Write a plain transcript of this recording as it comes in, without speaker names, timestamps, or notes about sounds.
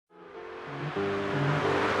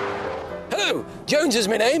So, Jones is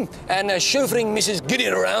my name, and chauffeuring Mrs.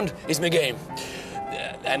 Gideon around is my game.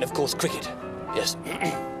 And, of course, cricket. Yes.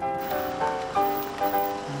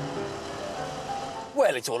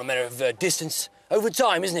 Well, it's all a matter of distance over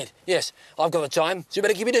time, isn't it? Yes, I've got the time, so you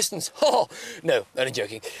better keep your distance. Oh, no, only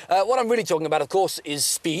joking. What I'm really talking about, of course, is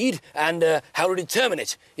speed and how to determine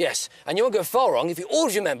it. Yes, and you won't go far wrong if you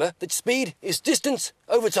always remember that speed is distance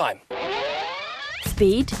over time.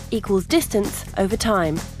 Speed equals distance over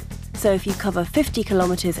time. So if you cover 50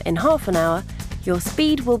 kilometres in half an hour, your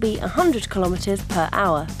speed will be 100 kilometres per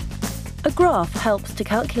hour. A graph helps to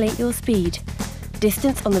calculate your speed,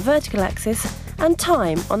 distance on the vertical axis and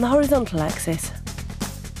time on the horizontal axis.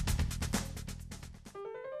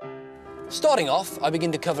 Starting off, I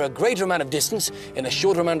begin to cover a greater amount of distance in a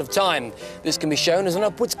shorter amount of time. This can be shown as an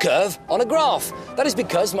upwards curve on a graph. That is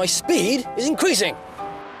because my speed is increasing.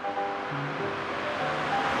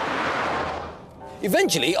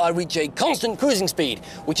 Eventually, I reach a constant cruising speed,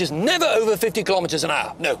 which is never over 50 kilometres an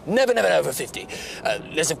hour. No, never, never over 50.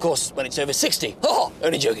 Unless, of course, when it's over 60. Oh,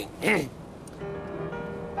 only joking. You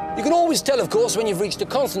can always tell, of course, when you've reached a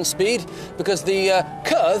constant speed because the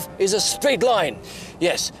curve is a straight line.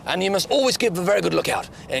 Yes, and you must always keep a very good lookout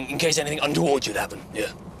in case anything untoward should happen.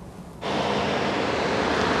 Yeah.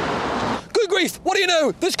 Good grief! What do you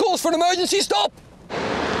know? This calls for an emergency stop!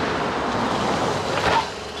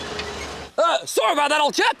 Sorry about that,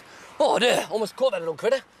 old chap. Oh, dear, almost caught that little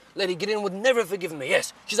critter. Lady Gideon would never have forgiven me,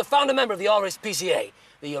 yes. She's a founder member of the RSPCA,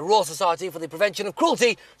 the Royal Society for the Prevention of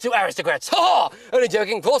Cruelty to Aristocrats. Ha! Only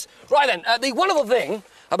joking, of course. Right then, the wonderful thing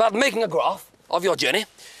about making a graph of your journey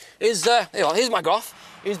is, here's my graph,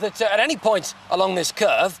 is that at any point along this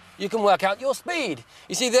curve, you can work out your speed.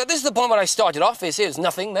 You see, this is the point where I started off. Here's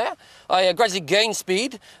nothing there. I gradually gained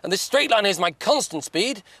speed, and this straight line is my constant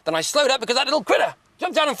speed. Then I slowed up because that little critter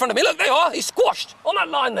jumped down in front of me. Look, there you are. He's squashed on that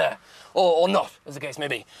line there. Or not, as the case may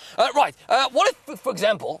be. Right, what if, for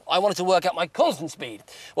example, I wanted to work out my constant speed?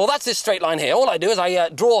 Well, that's this straight line here. All I do is I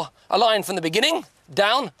draw a line from the beginning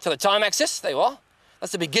down to the time axis. There you are.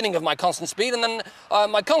 That's the beginning of my constant speed. And then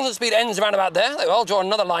my constant speed ends around about there. There you are. I'll draw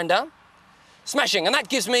another line down. Smashing. And that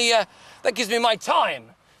gives me my time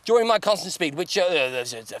during my constant speed, which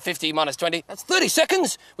is 50 minus 20. That's 30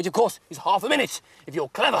 seconds, which, of course, is half a minute, if you're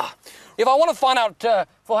clever. If I want to find out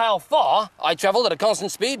for how far I travelled at a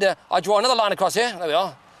constant speed, I draw another line across here. There we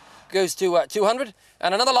are. Goes to 200.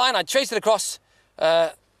 And another line, I trace it across.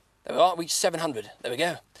 There we are, reach 700. There we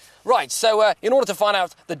go. Right, so in order to find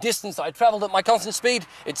out the distance I travelled at my constant speed,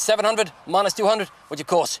 it's 700 minus 200, which, of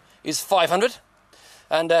course, is 500.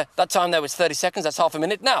 And that time there was 30 seconds, that's half a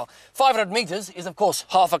minute. Now, 500 metres is, of course,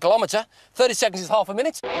 half a kilometre. 30 seconds is half a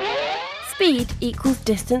minute. Speed equals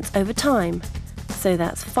distance over time. So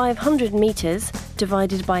that's 500 metres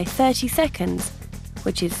divided by 30 seconds,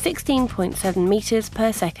 which is 16.7 metres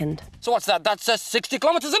per second. So what's that? That's 60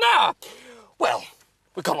 kilometres an hour. Well,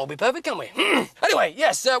 we can't all be perfect, can we? Anyway,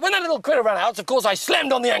 yes, when that little critter ran out, of course, I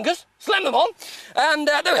slammed on the anchors, slammed them on, and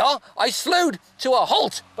there we are. I slowed to a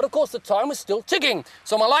halt, but of course the time was still ticking.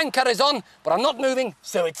 So my line carries on, but I'm not moving,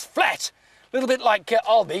 so it's flat. A little bit like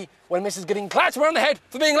I'll be when Mrs. getting clapped around the head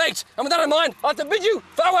for being late. And with that in mind, I have to bid you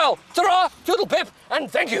farewell. Ta-ra, toodle pip,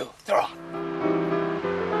 and thank you. Ta-ra.